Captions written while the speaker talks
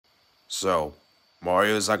So,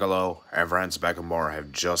 Mario Zagallo and Franz Beckenbauer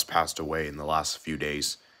have just passed away in the last few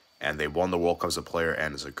days, and they won the World Cup as a player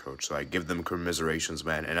and as a coach. So I give them commiserations,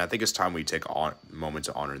 man. And I think it's time we take a moment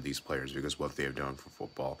to honor these players because what they have done for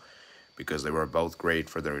football, because they were both great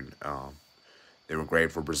for they were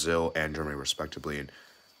great for Brazil and Germany respectively, and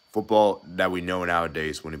football that we know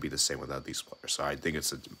nowadays wouldn't be the same without these players. So I think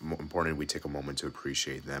it's important we take a moment to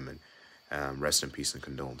appreciate them and rest in peace and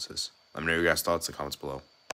condolences. Let me know your guys' thoughts in the comments below.